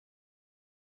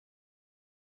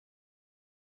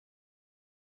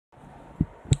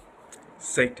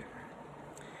Satan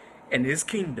and his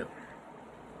kingdom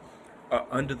are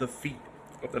under the feet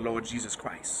of the Lord Jesus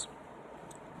Christ.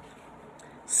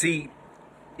 See,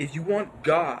 if you want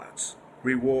God's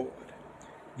reward,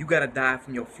 you got to die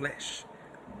from your flesh.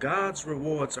 God's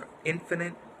rewards are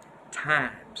infinite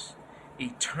times,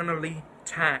 eternally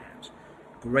times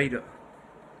greater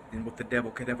than what the devil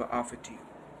could ever offer to you.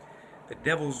 The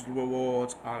devil's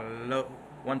rewards are low,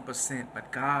 1%,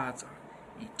 but God's are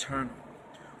eternal.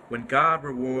 When God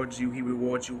rewards you, he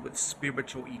rewards you with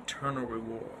spiritual, eternal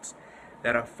rewards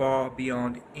that are far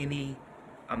beyond any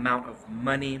amount of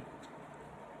money.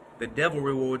 The devil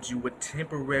rewards you with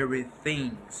temporary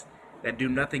things that do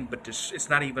nothing but it's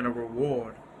not even a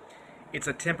reward. It's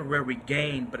a temporary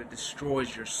gain, but it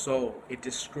destroys your soul. It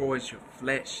destroys your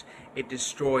flesh. It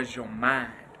destroys your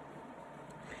mind.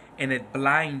 And it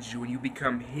blinds you and you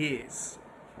become his.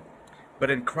 But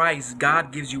in Christ,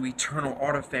 God gives you eternal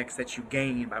artifacts that you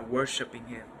gain by worshiping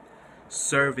him,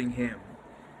 serving him,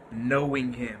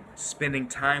 knowing him, spending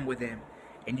time with him.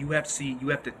 And you have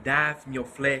to die from your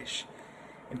flesh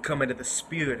and come into the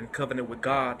spirit and covenant with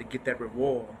God to get that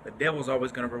reward. The devil's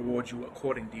always going to reward you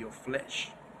according to your flesh.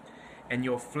 And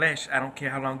your flesh, I don't care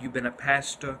how long you've been a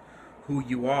pastor, who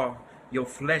you are, your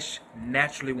flesh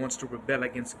naturally wants to rebel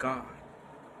against God.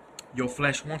 Your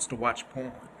flesh wants to watch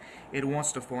porn. It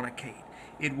wants to fornicate.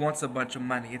 It wants a bunch of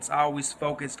money. It's always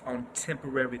focused on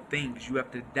temporary things. You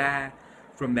have to die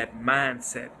from that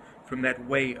mindset, from that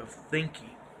way of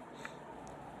thinking.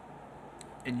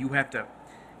 And you have to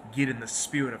get in the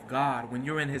spirit of God. When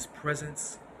you're in his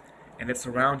presence and it's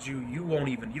around you, you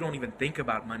don't even think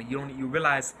about money. You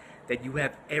realize that you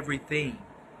have everything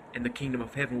in the kingdom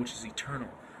of heaven, which is eternal,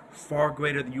 far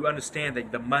greater than you understand.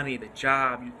 That the money, the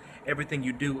job, everything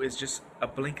you do is just a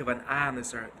blink of an eye on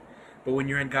this earth. But when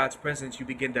you're in God's presence, you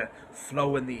begin to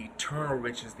flow in the eternal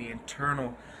riches, the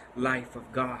eternal life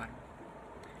of God.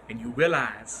 And you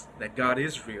realize that God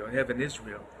is real, heaven is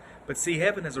real. But see,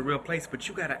 heaven is a real place, but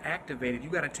you got to activate it.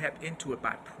 You got to tap into it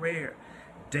by prayer,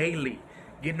 daily.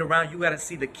 Getting around, you got to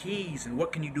see the keys and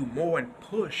what can you do more and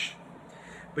push.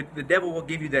 But the devil will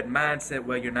give you that mindset,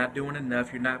 well, you're not doing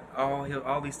enough. You're not,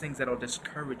 all these things that will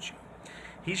discourage you.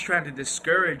 He's trying to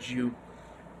discourage you,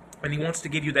 and he wants to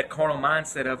give you that carnal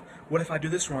mindset of, what if I do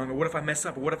this wrong? Or what if I mess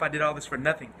up? Or what if I did all this for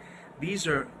nothing? These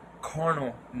are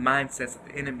carnal mindsets of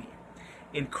the enemy.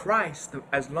 In Christ,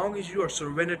 as long as you are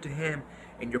surrendered to him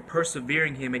and you're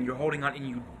persevering him and you're holding on and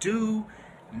you do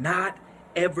not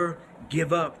ever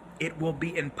give up, it will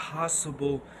be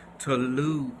impossible to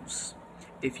lose.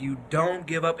 If you don't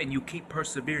give up and you keep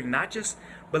persevering, not just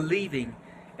believing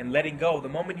and letting go. The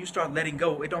moment you start letting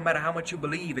go, it don't matter how much you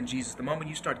believe in Jesus. The moment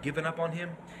you start giving up on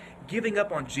him, giving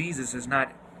up on Jesus is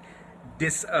not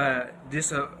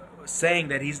saying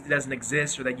that he doesn't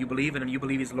exist or that you believe in him, you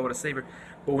believe he's the Lord and Savior.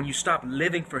 But when you stop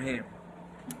living for him,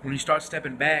 when you start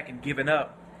stepping back and giving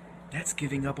up, that's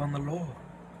giving up on the Lord.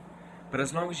 But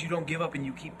as long as you don't give up and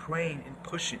you keep praying and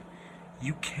pushing,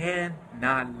 you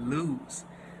cannot lose.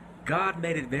 God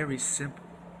made it very simple.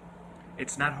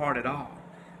 It's not hard at all.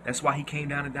 That's why he came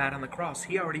down and died on the cross.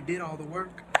 He already did all the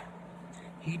work.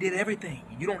 He did everything.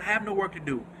 You don't have no work to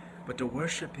do but to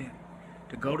worship him,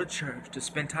 to go to church, to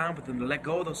spend time with him, to let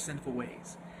go of those sinful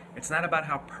ways. It's not about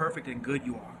how perfect and good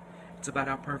you are. It's about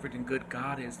how perfect and good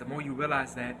God is. The more you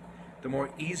realize that, the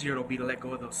more easier it'll be to let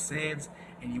go of those sins,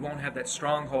 and you won't have that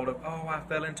stronghold of, oh, I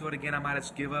fell into it again, I might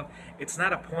just give up. It's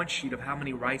not a point sheet of how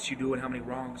many rights you do and how many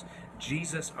wrongs.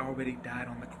 Jesus already died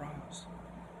on the cross.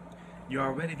 You're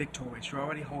already victorious. You're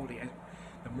already holy.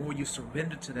 The more you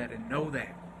surrender to that and know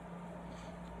that.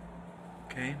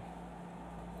 Okay?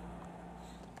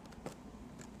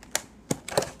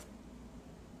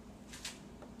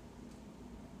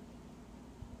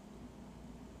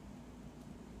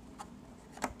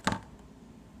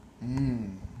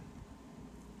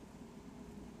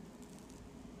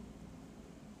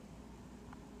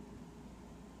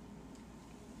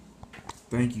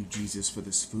 Thank you, Jesus, for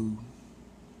this food.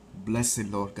 Blessed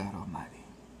Lord God Almighty.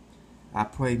 I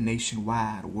pray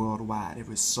nationwide, worldwide,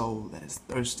 every soul that is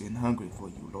thirsty and hungry for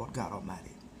you, Lord God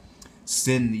Almighty.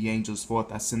 Send the angels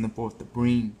forth. I send them forth to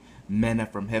bring manna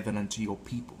from heaven unto your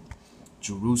people.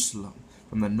 Jerusalem,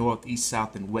 from the north, east,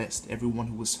 south, and west, everyone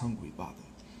who is hungry, Father.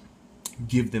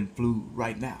 Give them food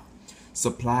right now.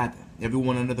 Supply them.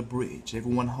 Everyone under the bridge,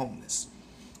 everyone homeless,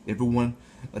 everyone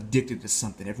addicted to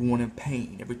something, everyone in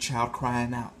pain, every child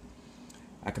crying out.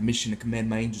 I commission and command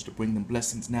my angels to bring them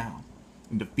blessings now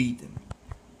and to feed them.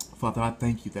 Father, I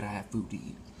thank you that I have food to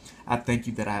eat. I thank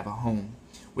you that I have a home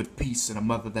with peace and a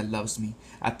mother that loves me.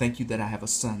 I thank you that I have a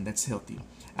son that's healthy.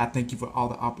 I thank you for all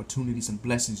the opportunities and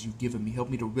blessings you've given me. Help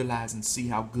me to realize and see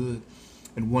how good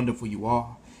and wonderful you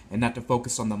are, and not to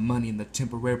focus on the money and the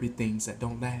temporary things that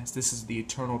don't last. This is the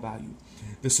eternal value,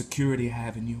 the security I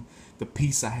have in you, the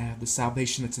peace I have, the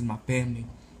salvation that's in my family.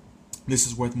 This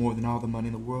is worth more than all the money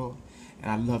in the world.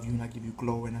 And I love you and I give you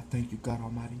glory and I thank you, God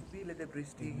Almighty.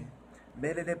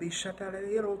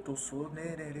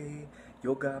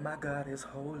 Your God, my God, is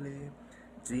holy.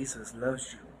 Jesus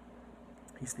loves you.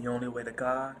 He's the only way to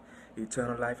God,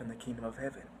 eternal life, and the kingdom of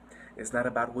heaven. It's not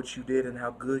about what you did and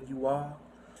how good you are.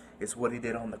 It's what he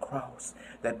did on the cross.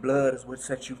 That blood is what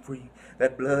sets you free.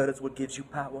 That blood is what gives you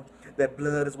power. That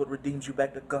blood is what redeems you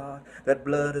back to God. That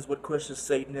blood is what crushes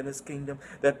Satan in his kingdom.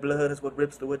 That blood is what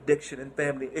rips through addiction and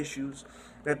family issues.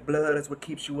 That blood is what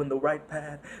keeps you in the right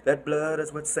path. That blood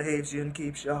is what saves you and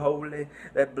keeps you holy.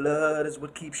 That blood is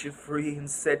what keeps you free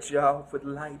and sets you off with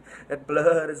light. That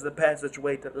blood is the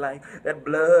passageway to life. That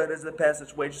blood is the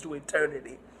passageway to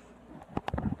eternity.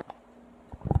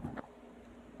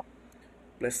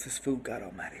 Bless this food, God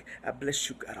Almighty. I bless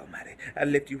you, God Almighty. I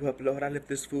lift you up, Lord. I lift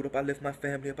this food up. I lift my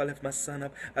family up. I lift my son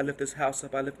up. I lift this house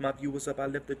up. I lift my viewers up. I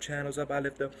lift the channels up. I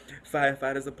lift the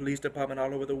firefighters, the police department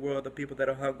all over the world, the people that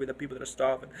are hungry, the people that are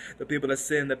starving, the people that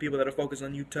sin, the people that are focused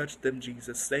on you. Touch them,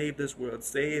 Jesus. Save this world.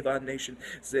 Save our nation.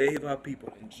 Save our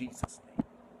people. In Jesus' name.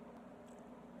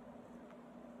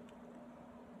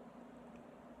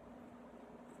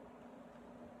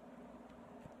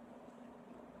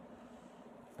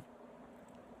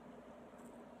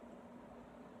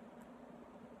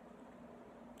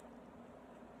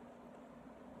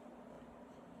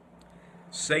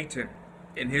 Satan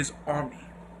and his army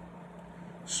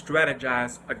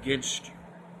strategize against you.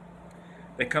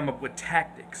 They come up with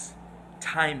tactics,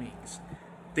 timings,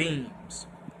 themes,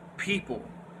 people,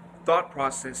 thought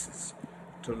processes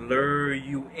to lure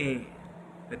you in.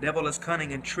 The devil is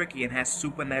cunning and tricky and has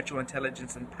supernatural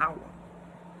intelligence and power.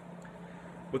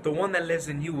 But the one that lives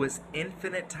in you is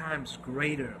infinite times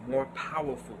greater, more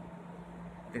powerful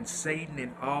than Satan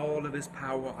in all of his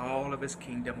power, all of his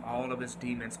kingdom, all of his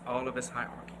demons, all of his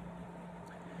hierarchy.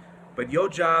 But your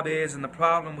job is, and the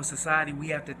problem with society, we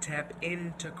have to tap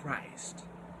into Christ.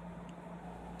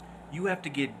 You have to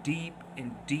get deep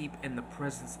and deep in the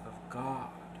presence of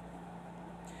God.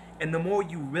 And the more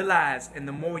you realize and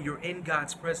the more you're in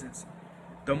God's presence,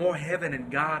 the more heaven and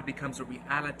God becomes a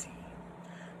reality.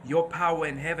 Your power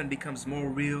in heaven becomes more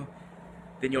real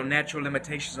than your natural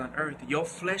limitations on earth. Your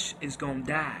flesh is going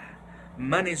to die.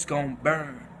 Money's going to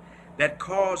burn. That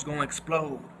car's going to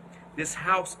explode. This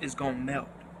house is going to melt.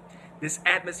 This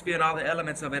atmosphere and all the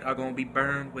elements of it are going to be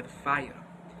burned with fire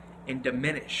and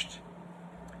diminished.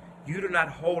 You do not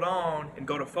hold on and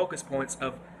go to focus points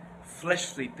of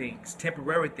fleshly things,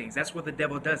 temporary things. That's what the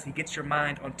devil does. He gets your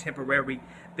mind on temporary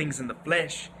things in the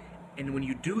flesh. And when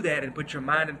you do that and put your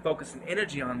mind and focus and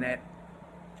energy on that,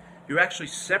 you're actually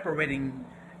separating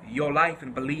your life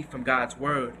and belief from God's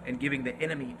word and giving the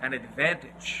enemy an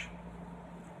advantage.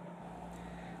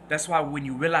 That's why when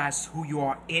you realize who you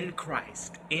are in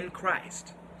Christ,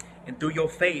 and through your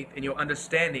faith and your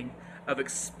understanding of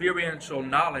experiential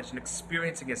knowledge and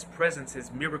experiencing his presence,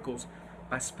 his miracles,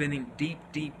 by spending deep,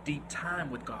 deep, deep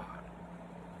time with God,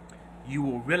 you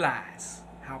will realize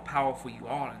how powerful you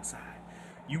are inside.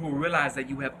 You will realize that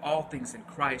you have all things in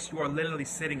Christ. You are literally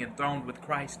sitting enthroned with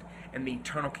Christ in the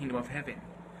eternal kingdom of heaven.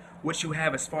 What you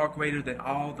have is far greater than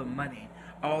all the money,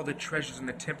 all the treasures and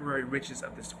the temporary riches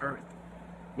of this earth,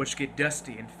 which get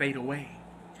dusty and fade away.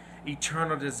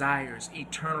 Eternal desires,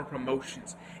 eternal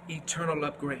promotions, eternal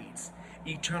upgrades,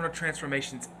 eternal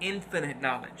transformations, infinite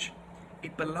knowledge.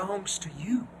 It belongs to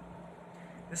you.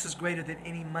 This is greater than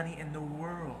any money in the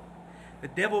world. The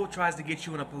devil tries to get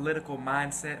you in a political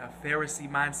mindset, a Pharisee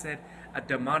mindset, a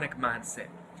demonic mindset.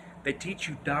 They teach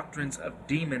you doctrines of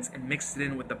demons and mix it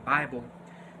in with the Bible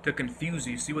to confuse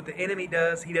you. See what the enemy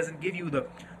does? He doesn't give you the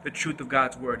truth of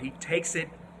God's word. He takes it,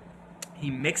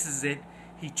 he mixes it,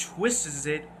 he twists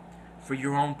it for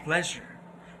your own pleasure,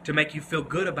 to make you feel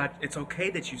good about it's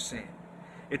okay that you sin.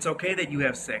 It's okay that you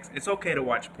have sex. It's okay to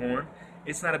watch porn.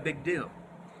 It's not a big deal.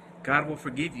 God will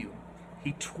forgive you.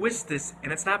 He twists this,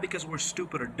 and it's not because we're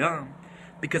stupid or dumb,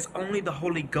 because only the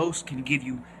Holy Ghost can give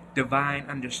you divine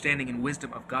understanding and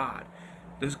wisdom of God.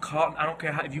 I don't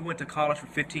care if you went to college for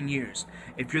 15 years,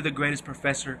 if you're the greatest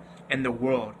professor in the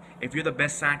world, if you're the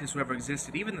best scientist who ever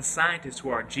existed, even the scientists who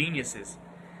are geniuses,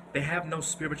 they have no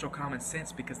spiritual common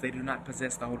sense because they do not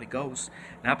possess the Holy Ghost.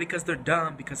 Not because they're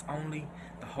dumb, because only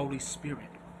the Holy Spirit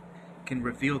can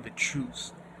reveal the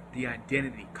truths, the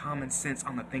identity, common sense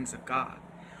on the things of God.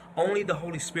 Only the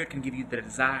Holy Spirit can give you the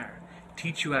desire,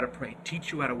 teach you how to pray,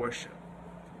 teach you how to worship.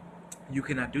 You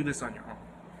cannot do this on your own.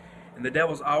 And the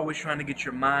devil's always trying to get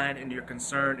your mind and your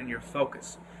concern and your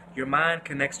focus Your mind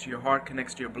connects to your heart,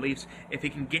 connects to your beliefs. If he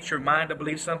can get your mind to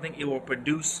believe something, it will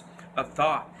produce a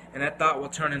thought. And that thought will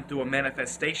turn into a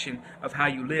manifestation of how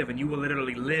you live. And you will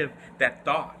literally live that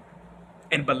thought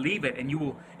and believe it. And you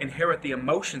will inherit the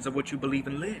emotions of what you believe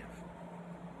and live.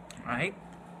 Right?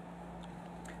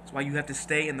 That's why you have to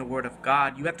stay in the Word of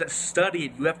God. You have to study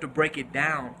it. You have to break it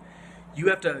down. You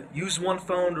have to use one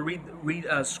phone to read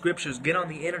scriptures. Get on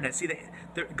the internet. See,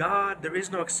 there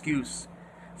is no excuse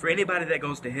for anybody that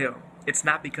goes to hell. It's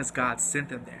not because God sent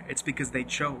them there. It's because they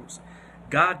chose.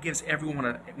 God gives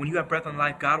everyone, when you have breath in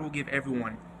life, God will give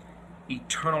everyone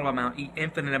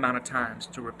infinite amount of times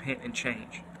to repent and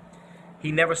change.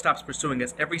 He never stops pursuing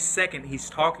us. Every second he's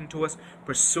talking to us,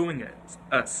 pursuing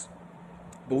us.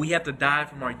 But we have to die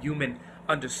from our human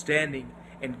understanding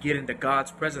and get into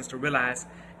God's presence to realize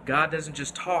God doesn't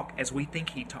just talk as we think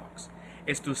he talks.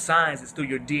 It's through signs, it's through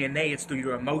your DNA, it's through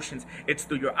your emotions, it's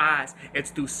through your eyes, it's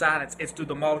through silence, it's through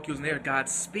the molecules in the air. God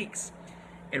speaks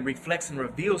and reflects and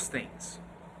reveals things.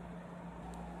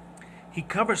 He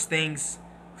covers things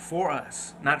for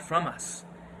us, not from us.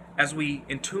 As we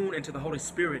tune into the Holy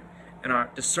Spirit and our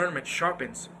discernment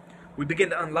sharpens, we begin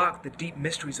to unlock the deep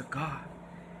mysteries of God.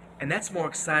 And that's more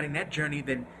exciting, that journey,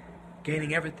 than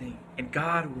gaining everything. And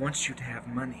God wants you to have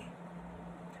money.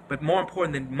 But more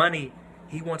important than money,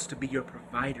 he wants to be your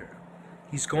provider.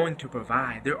 He's going to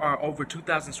provide. There are over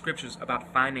 2,000 scriptures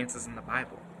about finances in the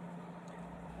Bible.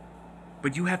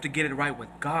 But you have to get it right with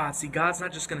God. See, God's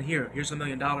not just going to here's $1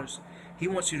 million. He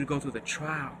wants you to go through the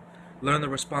trial, learn the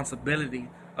responsibility,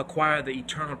 acquire the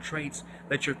eternal traits,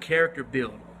 let your character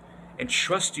build, and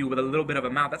trust you with a little bit of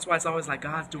amount. That's why it's always like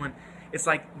it's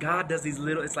like God does these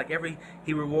little, it's like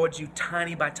he rewards you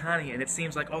tiny by tiny, and it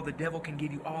seems like, oh, the devil can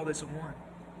give you all this at once.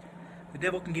 The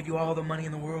devil can give you all the money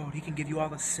in the world. He can give you all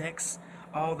the sex,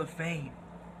 all the fame.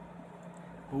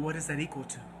 But what is that equal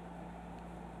to?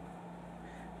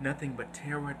 Nothing but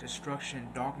terror, destruction,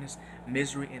 darkness,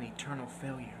 misery, and eternal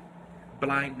failure.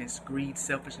 Blindness, greed,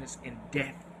 selfishness, and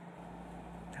death.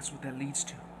 That's what that leads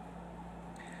to.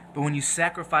 But when you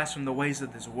sacrifice from the ways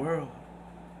of this world,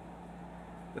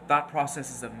 the thought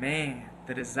processes of man,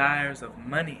 the desires of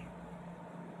money,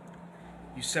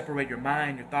 you separate your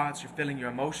mind, your thoughts, your feelings, your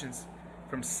emotions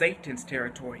from Satan's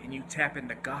territory, and you tap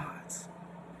into God's.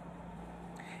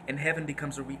 And heaven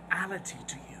becomes a reality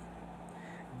to you.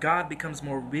 God becomes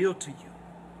more real to you.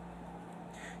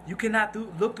 You cannot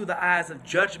look through the eyes of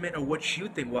judgment or what you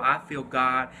think. Well, I feel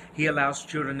God. He allows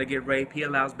children to get raped. He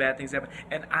allows bad things to happen.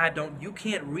 And I don't. You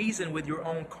can't reason with your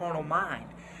own carnal mind.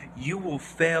 You will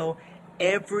fail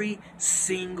every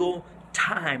single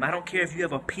time. I don't care if you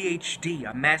have a PhD,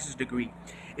 a master's degree.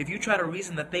 If you try to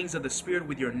reason the things of the Spirit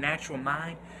with your natural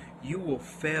mind, you will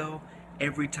fail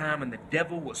every time, and the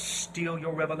devil will steal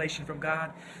your revelation from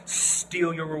God,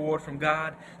 steal your reward from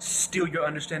God, steal your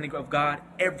understanding of God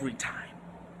every time.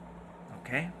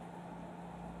 Okay?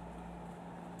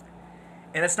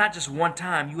 And it's not just one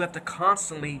time. You have to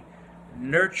constantly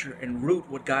nurture and root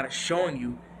what God is showing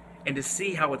you, and to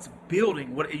see how it's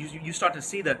building. What you start to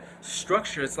see the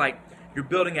structure. It's like you're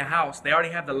building a house. They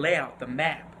already have the layout, the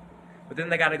map. But then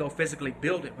they got to go physically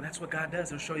build it. Well, that's what God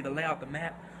does. He'll show you the layout, the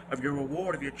map of your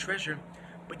reward, of your treasure.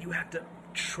 But you have to,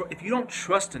 if you don't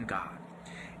trust in God,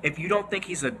 if you don't think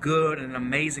he's a good and an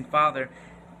amazing Father,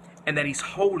 and that he's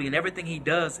holy and everything he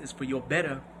does is for your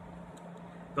better,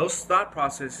 those thought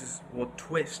processes will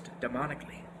twist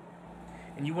demonically.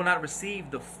 And you will not receive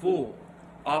the full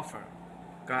offer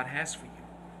God has for you.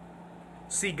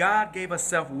 See, God gave us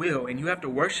self-will, and you have to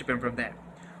worship him from that.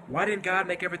 Why didn't God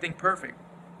make everything perfect?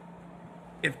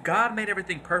 If God made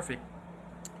everything perfect,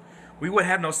 we would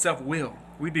have no self-will.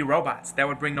 We'd be robots. That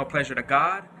would bring no pleasure to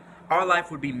God. Our life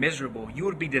would be miserable. You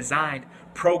would be designed,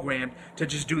 programmed to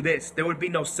just do this. There would be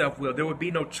no self-will. There would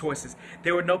be no choices.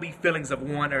 There would no be feelings of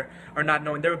want or not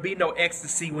knowing. There would be no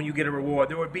ecstasy when you get a reward.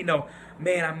 There would be no,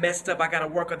 man, I messed up, I got to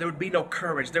work. There would be no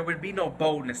courage. There would be no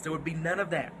boldness. There would be none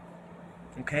of that.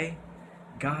 Okay?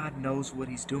 God knows what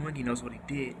he's doing. He knows what he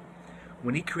did.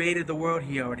 When he created the world,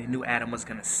 he already knew Adam was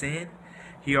going to sin.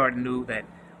 He already knew that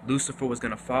Lucifer was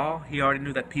going to fall. He already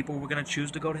knew that people were going to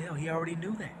choose to go to hell. He already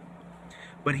knew that.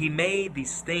 But he made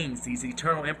these things, these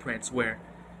eternal imprints, where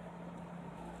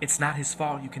it's not his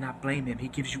fault. You cannot blame him. He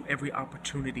gives you every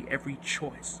opportunity, every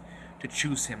choice to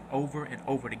choose him over and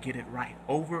over, to get it right,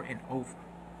 over and over.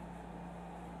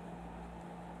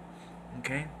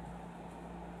 Okay?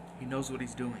 He knows what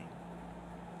he's doing.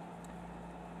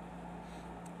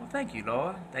 Well, thank you,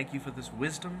 Lord. Thank you for this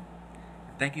wisdom.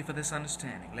 Thank you for this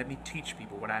understanding. Let me teach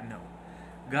people what I know.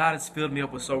 God has filled me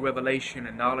up with revelation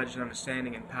and knowledge and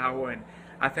understanding and power, and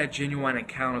I've had genuine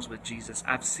encounters with Jesus.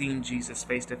 I've seen Jesus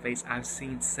face to face. I've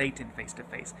seen Satan face to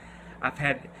face. I've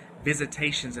had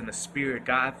visitations in the spirit.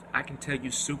 God, I can tell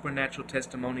you supernatural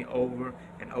testimony over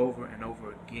and over and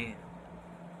over again.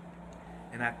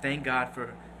 And I thank God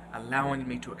for allowing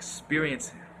me to experience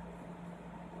Him.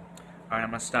 All right, I'm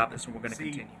going to stop this and we're going to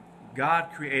continue. God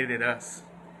created us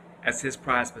as His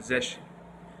prized possession.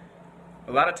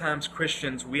 A lot of times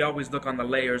Christians, we always look on the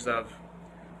layers of,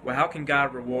 well, how can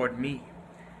God reward me?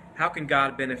 How can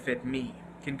God benefit me?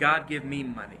 Can God give me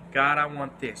money? God, I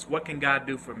want this. What can God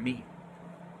do for me?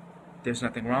 There's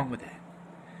nothing wrong with that.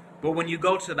 But when you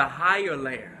go to the higher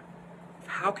layer,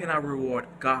 how can I reward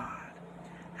God?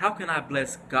 How can I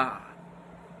bless God?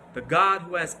 The God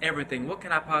who has everything, what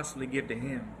can I possibly give to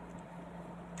Him?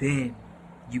 Then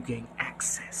you gain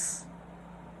access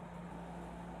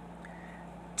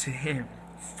to Him.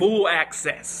 Full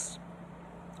access,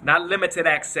 not limited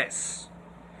access.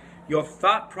 Your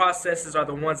thought processes are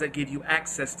the ones that give you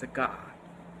access to God.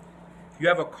 If you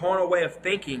have a carnal way of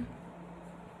thinking,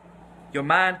 your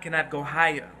mind cannot go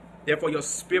higher. Therefore, your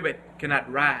spirit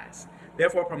cannot rise.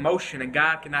 Therefore, promotion, and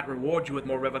God cannot reward you with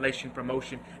more revelation,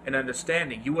 promotion, and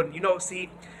understanding. You wouldn't, see,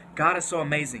 God is so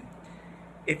amazing.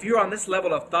 If you're on this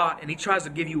level of thought and He tries to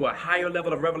give you a higher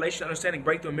level of revelation, understanding,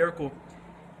 breakthrough, miracle,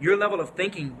 your level of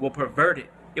thinking will pervert it.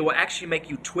 It will actually make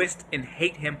you twist and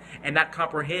hate Him and not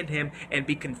comprehend Him and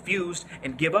be confused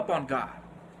and give up on God.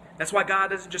 That's why God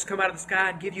doesn't just come out of the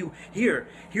sky and give you,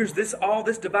 here's this, all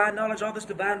this divine knowledge, all this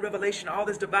divine revelation, all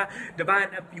this divine,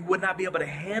 you would not be able to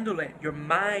handle it. Your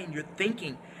mind, your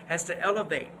thinking has to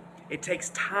elevate. It takes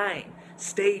time,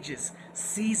 stages,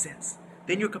 seasons.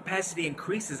 Then your capacity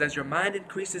increases. As your mind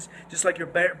increases, just like your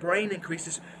brain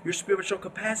increases, your spiritual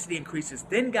capacity increases.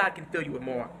 Then God can fill you with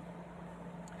more.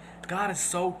 God is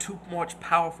so too much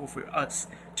powerful for us,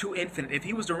 too infinite. If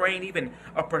He was to rain even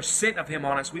 1% of Him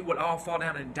on us, we would all fall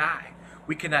down and die.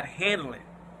 We cannot handle it.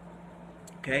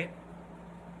 Okay?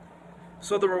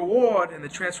 So the reward and the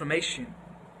transformation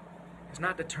is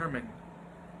not determined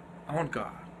on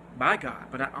God, by God,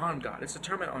 but not on God. It's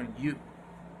determined on you.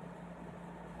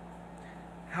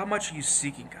 How much are you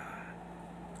seeking God?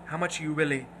 How much are you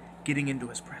really getting into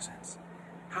His presence?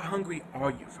 How hungry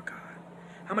are you for God?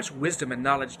 How much wisdom and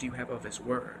knowledge do you have of His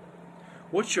Word?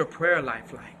 What's your prayer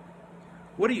life like?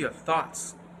 What are your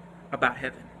thoughts about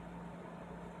heaven?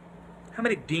 How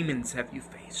many demons have you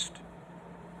faced?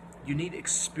 You need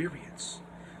experience.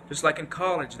 Just like in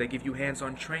college, they give you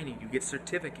hands-on training. You get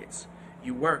certificates.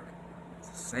 You work. It's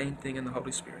the same thing in the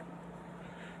Holy Spirit.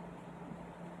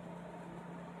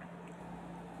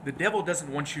 The devil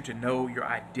doesn't want you to know your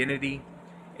identity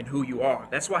and who you are.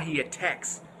 That's why he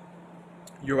attacks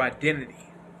your identity.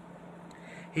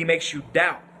 He makes you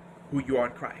doubt who you are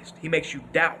in Christ. He makes you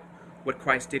doubt what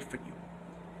Christ did for you.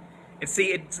 And see,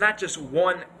 it's not just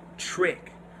one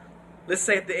trick. Let's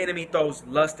say if the enemy throws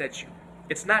lust at you.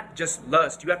 It's not just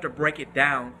lust. You have to break it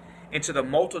down into the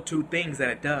multitude things that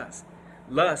it does.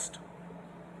 Lust,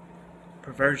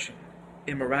 perversion,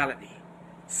 immorality,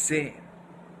 sin,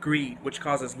 greed, which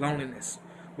causes loneliness,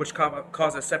 which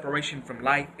causes separation from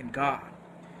life and God,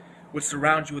 which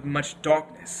surrounds you with much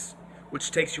darkness, which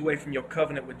takes you away from your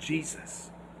covenant with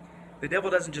Jesus. The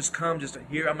devil doesn't just come just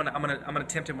here, I'm gonna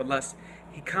tempt him with lust.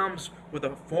 He comes with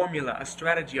a formula, a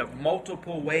strategy of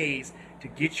multiple ways to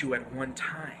get you at one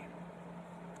time.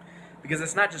 Because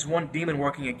it's not just one demon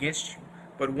working against you,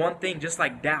 but one thing, just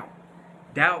like doubt.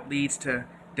 Doubt leads to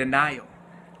denial.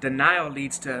 Denial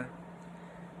leads to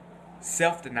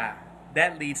self-denial.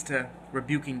 That leads to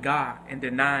rebuking God and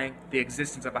denying the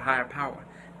existence of a higher power.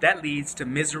 That leads to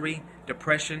misery,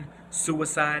 depression,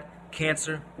 suicide,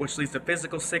 cancer, which leads to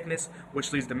physical sickness,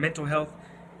 which leads to mental health,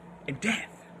 and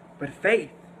death. But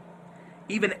faith,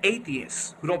 even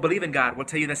atheists who don't believe in God will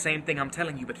tell you the same thing I'm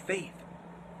telling you, but faith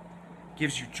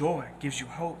gives you joy, gives you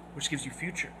hope, which gives you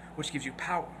future, which gives you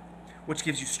power, which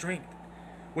gives you strength,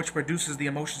 which produces the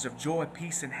emotions of joy,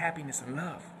 peace, and happiness and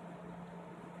love,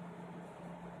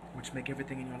 which make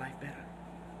everything in your life better.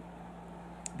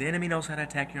 The enemy knows how to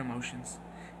attack your emotions.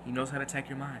 He knows how to attack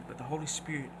your mind, but the Holy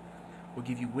Spirit will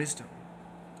give you wisdom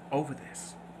over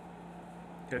this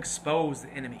to expose the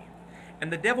enemy.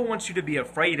 And the devil wants you to be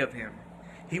afraid of him.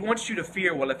 He wants you to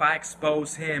fear, well, if I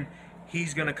expose him,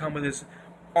 he's going to come with his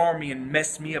army and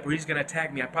mess me up, or he's going to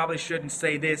attack me. I probably shouldn't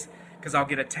say this because I'll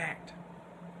get attacked.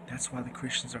 That's why the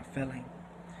Christians are failing.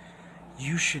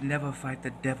 You should never fight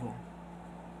the devil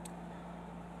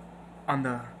on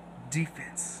the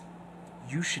defense.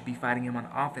 You should be fighting him on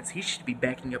offense. He should be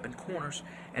backing up in corners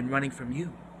and running from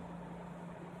you.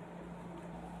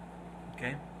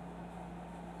 Okay?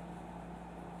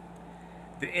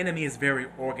 The enemy is very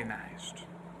organized.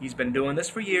 He's been doing this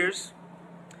for years.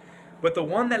 But the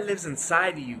one that lives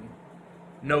inside of you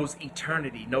knows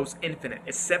eternity, knows infinite.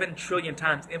 It's 7 trillion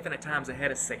times, infinite times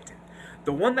ahead of Satan.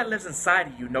 The one that lives inside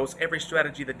of you knows every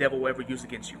strategy the devil will ever use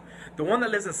against you. The one that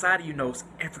lives inside of you knows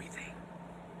everything.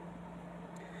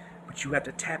 But you have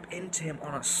to tap into him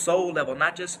on a soul level,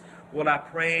 not just, well, I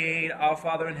prayed, Our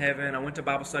Father in heaven, I went to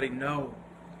Bible study. No.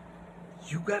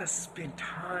 You got to spend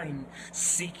time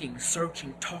seeking,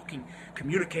 searching, talking,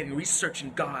 communicating,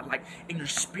 researching God, like in your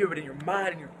spirit, in your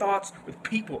mind, in your thoughts, with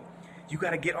people. You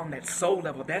got to get on that soul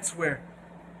level. That's where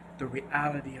the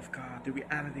reality of God, the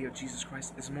reality of Jesus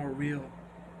Christ is more real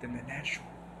than the natural.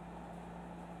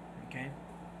 Okay?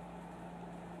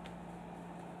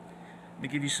 Let me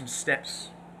give you some steps.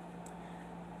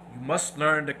 You must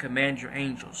learn to command your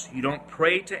angels. You don't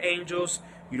pray to angels.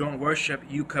 You don't worship.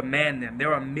 You command them.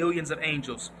 There are millions of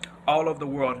angels all over the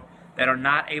world that are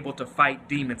not able to fight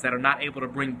demons, that are not able to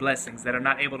bring blessings, that are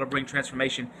not able to bring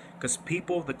transformation, because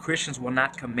people, the Christians, will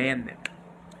not command them.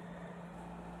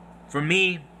 For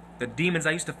me, the demons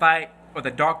I used to fight, or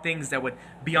the dark things that would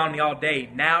be on me all day,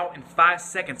 now in 5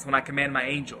 seconds when I command my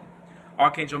angel.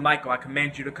 Archangel Michael, I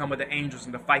command you to come with the angels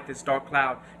and to fight this dark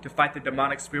cloud, to fight the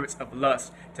demonic spirits of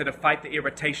lust, to fight the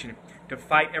irritation, to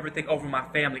fight everything over my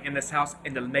family in this house,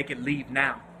 and to make it leave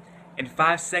now. In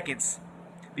 5 seconds,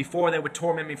 before they would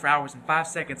torment me for hours, in 5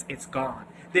 seconds, it's gone.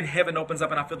 Then heaven opens up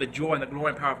and I feel the joy and the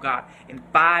glory and power of God in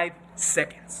 5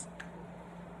 seconds.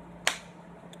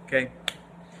 Okay?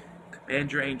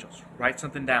 Command your angels. Write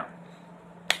something down.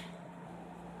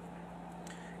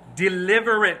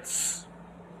 Deliverance.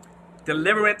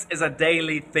 Deliverance is a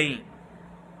daily theme.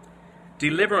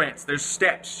 Deliverance, there's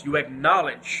steps. You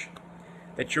acknowledge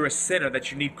that you're a sinner,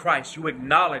 that you need Christ. You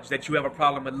acknowledge that you have a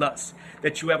problem with lust,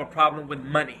 that you have a problem with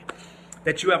money,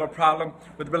 that you have a problem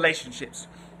with relationships.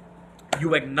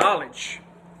 You acknowledge,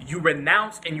 you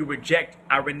renounce, and you reject.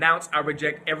 I renounce, I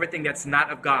reject everything that's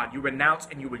not of God. You renounce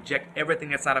and you reject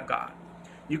everything that's not of God.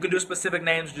 You can do specific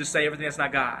names, just say everything that's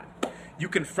not God. You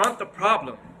confront the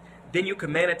problem, then you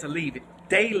command it to leave.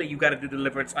 Daily, you got to do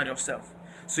deliverance on yourself,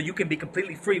 so you can be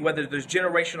completely free, whether there's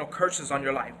generational curses on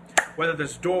your life, whether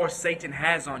there's doors Satan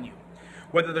has on you,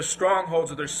 whether there's strongholds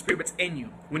or there's spirits in you.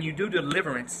 When you do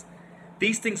deliverance,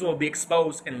 these things will be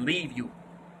exposed and leave you.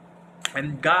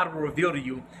 And God will reveal to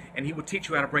you, and he will teach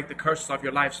you how to break the curses off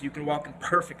your life so you can walk in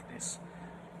perfectness.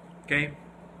 Okay?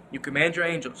 You command your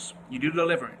angels. You do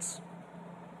deliverance.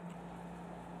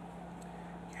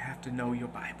 You have to know your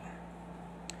Bible.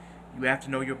 You have to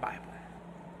know your Bible.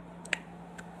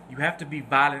 You have to be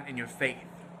violent in your faith.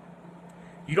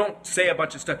 You don't say a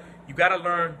bunch of stuff. You got to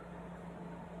learn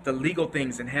the legal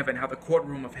things in heaven, how the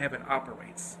courtroom of heaven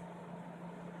operates.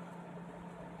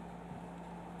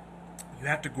 You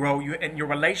have to grow. And your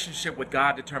relationship with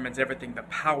God determines everything. The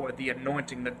power, the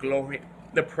anointing, the glory,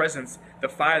 the presence, the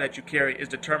fire that you carry is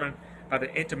determined by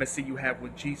the intimacy you have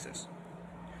with Jesus.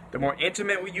 The more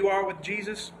intimate you are with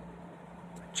Jesus,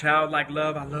 childlike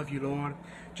love, I love you, Lord.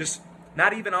 Just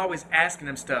not even always asking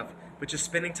him stuff, but just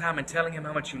spending time and telling him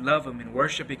how much you love him and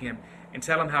worshiping him and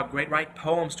tell him how great, write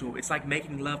poems to him. It's like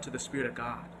making love to the Spirit of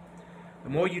God. The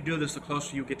more you do this, the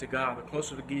closer you get to God. The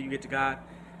closer you get to God,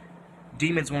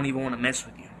 demons won't even want to mess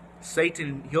with you.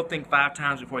 Satan, he'll think 5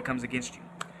 times before he comes against you.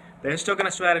 They're still going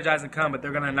to strategize and come, but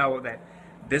they're going to know that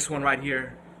this one right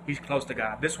here, he's close to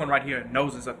God. This one right here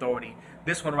knows his authority.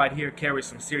 This one right here carries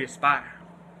some serious fire.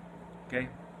 Okay?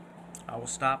 I will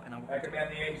stop and I command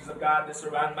the angels of God to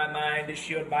surround my mind, to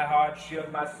shield my heart, shield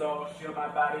my soul, shield my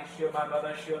body, shield my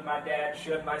mother, shield my dad,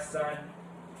 shield my son,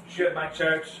 shield my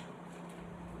church.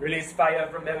 Release fire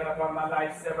from heaven upon my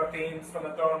life, seraphims from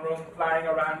the throne room flying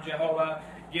around Jehovah.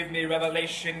 Give me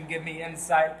revelation, give me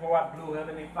insight, pour out blue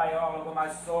heavenly fire all over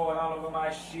my soul and all over my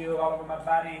shield, all over my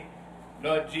body.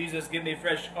 Lord Jesus, give me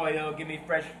fresh oil, give me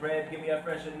fresh bread, give me a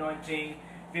fresh anointing.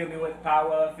 Fill me with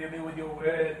power, fill me with your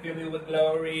word, fill me with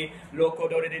glory. Let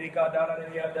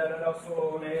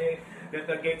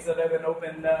the gates of heaven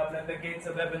open up, let the gates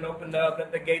of heaven open up,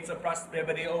 let the gates of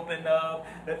prosperity open up,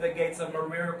 let the gates of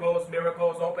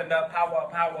miracles open up,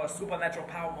 power, supernatural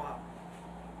power.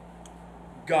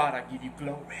 God, I give you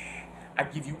glory, I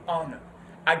give you honor,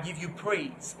 I give you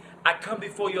praise. I come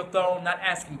before your throne not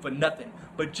asking for nothing,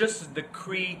 but just to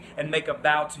decree and make a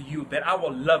vow to you that I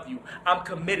will love you. I'm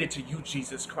committed to you,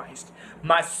 Jesus Christ.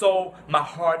 My soul, my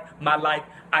heart, my life,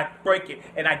 I break it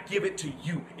and I give it to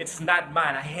you. It's not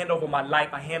mine. I hand over my life.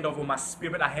 I hand over my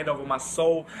spirit. I hand over my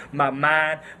soul, my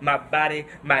mind, my body,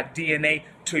 my DNA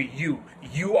to you.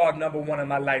 You are number one in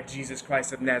my life, Jesus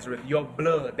Christ of Nazareth. Your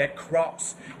blood, that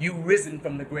cross, you risen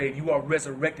from the grave. You are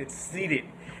resurrected, seated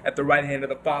at the right hand of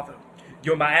the Father.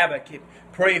 You're my advocate.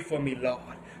 Pray for me,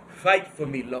 Lord. Fight for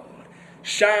me, Lord.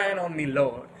 Shine on me,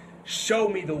 Lord. Show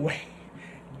me the way.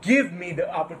 Give me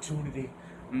the opportunity.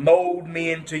 Mold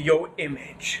me into your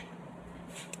image.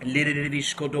 I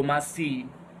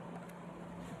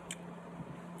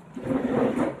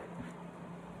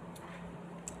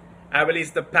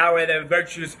release the power, the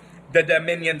virtues, the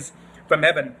dominions from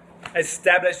heaven.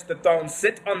 Establish the throne.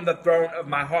 Sit on the throne of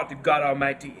my heart, God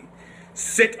Almighty.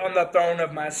 Sit on the throne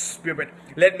of my spirit.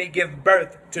 Let me give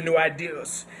birth to new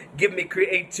ideas. Give me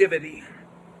creativity.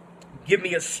 Give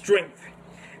me a strength.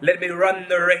 Let me run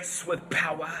the race with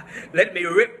power. Let me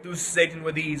rip through Satan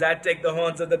with ease. I take the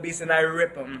horns of the beast and I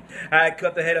rip them. I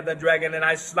cut the head of the dragon and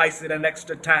I slice it an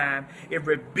extra time.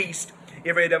 Every beast,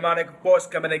 every demonic force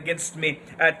coming against me,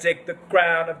 I take the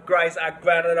crown of Christ. I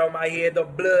crown it on my head. The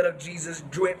blood of Jesus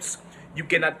drips. You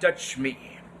cannot touch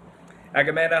me. I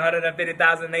command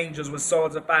 150,000 angels with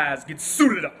swords of fire. Get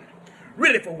suited up,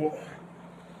 ready for war,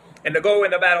 and to go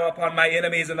into battle upon my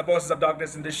enemies and the forces of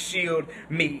darkness and to shield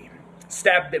me.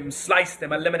 Stab them, slice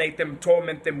them, eliminate them,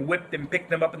 torment them, whip them, pick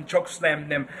them up and choke slam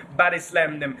them, body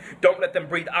slam them. Don't let them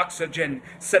breathe oxygen.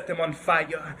 Set them on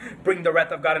fire. Bring the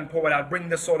wrath of God and pour it out. Bring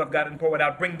the sword of God and pour it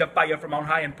out. Bring the fire from on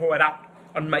high and pour it out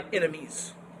on my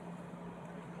enemies.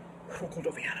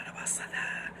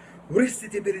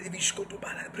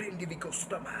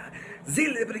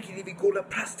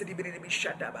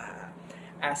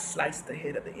 I slice the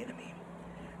head of the enemy.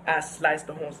 I slice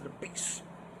the horns of the beast.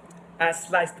 I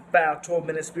slice the foul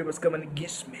tormented spirits coming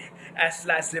against me. I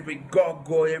slice every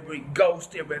gargoyle, every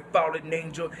ghost, every fallen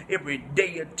angel, every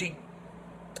deity,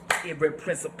 every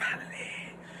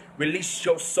principality. Release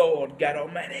your sword, God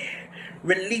Almighty.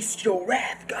 Release your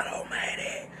wrath, God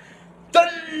Almighty.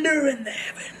 Thunder in the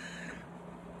heaven.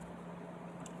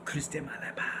 Christi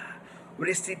malaba.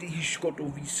 Resti di hishkoto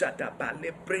visata pa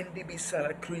le prendi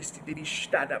bisala Christi di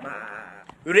shtadama.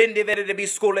 Rendi vere de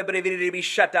biscole brevi di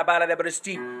bishata bala de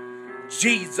bresti.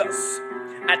 Jesus,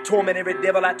 I torment every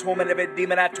devil, I torment every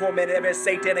demon, I torment every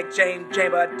satanic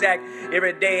chamber attack,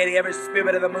 every deity, every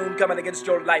spirit of the moon coming against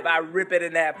your life. I rip it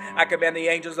in half. I command the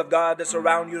angels of God to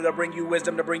surround you, to bring you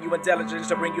wisdom, to bring you intelligence,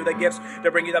 to bring you the gifts, to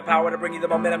bring you the power, to bring you the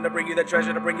momentum, to bring you the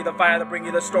treasure, to bring you the fire, to bring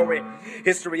you the story.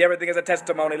 History, everything is a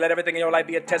testimony. Let everything in your life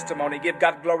be a testimony. Give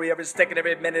God glory every second,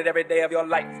 every minute, every day of your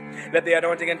life. Let the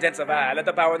anointing intensify. Let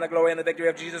the power and the glory and the victory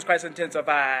of Jesus Christ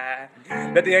intensify.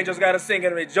 Let the angels of God sing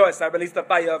and rejoice. I release the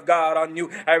fire of God on you.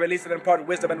 I release it in part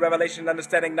wisdom and revelation,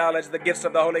 understanding, knowledge, the gifts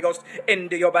of the Holy Ghost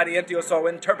into your body, into your soul,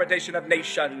 interpretation of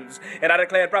nations. And I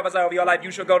declare and prophesy over your life,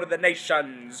 you shall go to the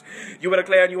nations. You will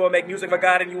declare and you will make music for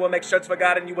God, and you will make shirts for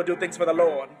God, and you will do things for the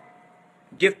Lord.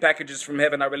 Gift packages from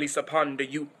heaven I release upon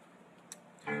you.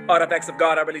 Artifacts of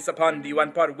God I release upon you.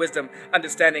 Impart wisdom,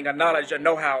 understanding, and knowledge, and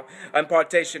know-how.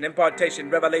 Impartation,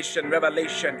 revelation,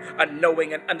 and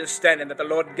knowing and understanding that the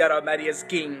Lord God Almighty is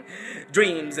King.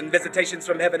 Dreams and visitations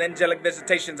from heaven, angelic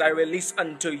visitations I release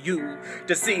unto you.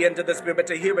 To see into the Spirit,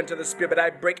 to hear into the Spirit. I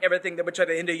break everything that would try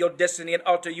to hinder your destiny and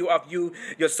alter you of you,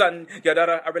 your son, your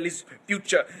daughter. I release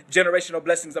future generational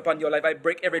blessings upon your life. I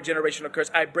break every generational curse.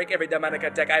 I break every demonic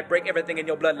attack. I break everything in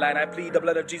your bloodline. I plead the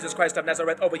blood of Jesus Christ of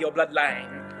Nazareth over your bloodline.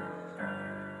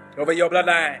 Over your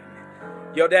bloodline.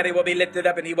 Your daddy will be lifted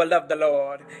up and he will love the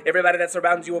Lord. Everybody that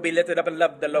surrounds you will be lifted up and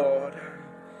love the Lord.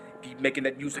 Keep making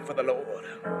that music for the Lord.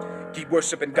 Keep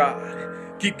worshiping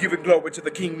God. Keep giving glory to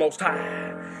the King Most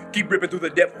High. Keep ripping through the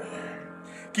devil.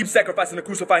 Keep sacrificing and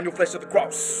crucifying your flesh to the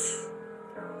cross.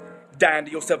 Dying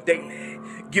to yourself daily.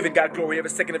 Giving God glory every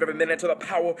second of every minute until the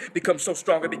power becomes so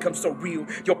strong, it becomes so real.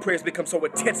 Your prayers become so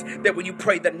intense that when you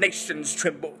pray, the nations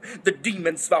tremble. The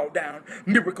demons fall down.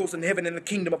 Miracles in heaven and the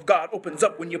kingdom of God opens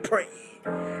up when you pray.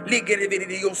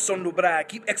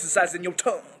 Keep exercising your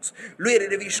tongues. Glory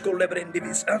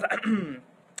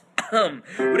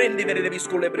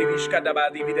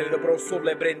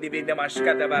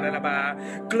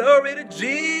to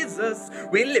Jesus.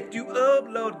 We lift you up,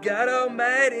 Lord God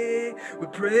Almighty. We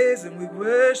praise and we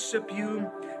worship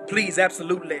you. Please,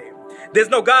 absolutely. There's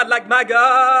no God like my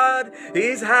God.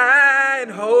 He's high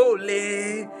and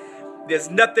holy.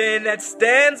 There's nothing that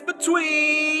stands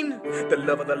between the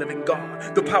love of the living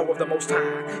God, the power of the Most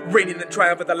High, reigning in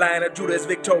triumph of the Lion of Judah is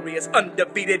victorious,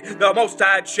 undefeated, the Most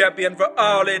High champion for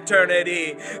all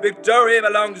eternity. Victory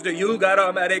belongs to you, God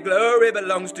Almighty. Glory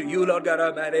belongs to you, Lord God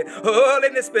Almighty.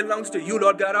 Holiness belongs to you,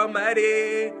 Lord God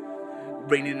Almighty.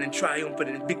 Reigning in triumph and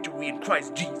in victory in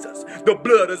Christ Jesus. The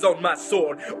blood is on my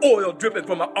sword, oil dripping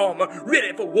from my armor,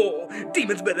 ready for war.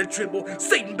 Demons better tremble,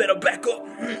 Satan better back up.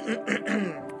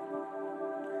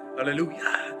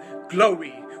 Hallelujah.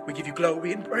 Glory. We give you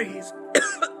glory and praise.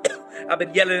 I've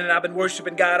been yelling and I've been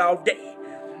worshiping God all day.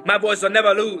 My voice will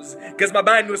never lose, because my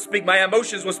mind will speak, my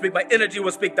emotions will speak, my energy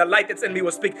will speak, the light that's in me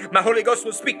will speak, my Holy Ghost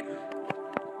will speak.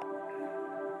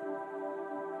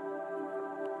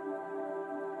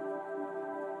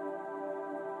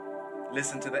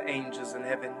 Listen to the angels in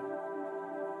heaven.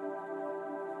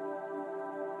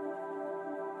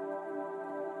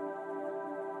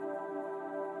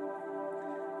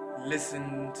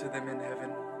 Listen to them in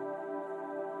heaven.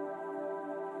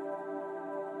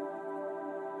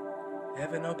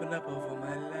 Heaven, open up over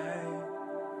my life.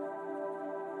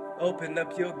 Open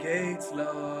up your gates,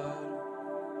 Lord.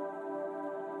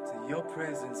 To your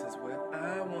presence is where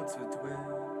I want to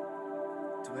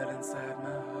dwell. Dwell inside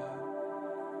my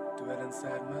heart. Dwell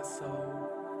inside my soul.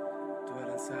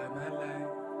 Dwell inside my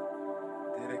life.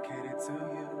 Dedicated to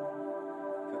you.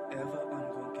 Forever I'm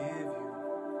gonna give you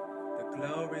the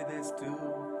glory that's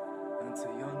due unto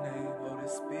your name, Holy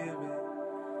Spirit.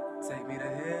 Take me to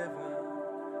heaven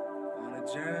on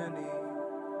a journey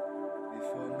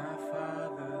before my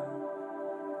Father.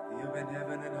 You're in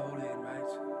heaven and holy and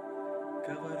righteous,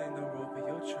 covered in the robe of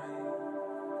your train.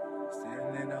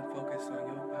 Standing, I'm focused on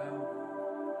your power.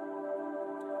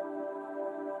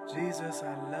 Jesus,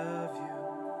 I love you.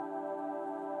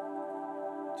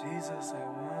 Jesus, I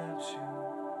want you.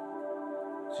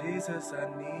 Jesus, I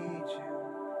need you.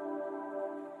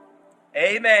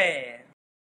 Amen.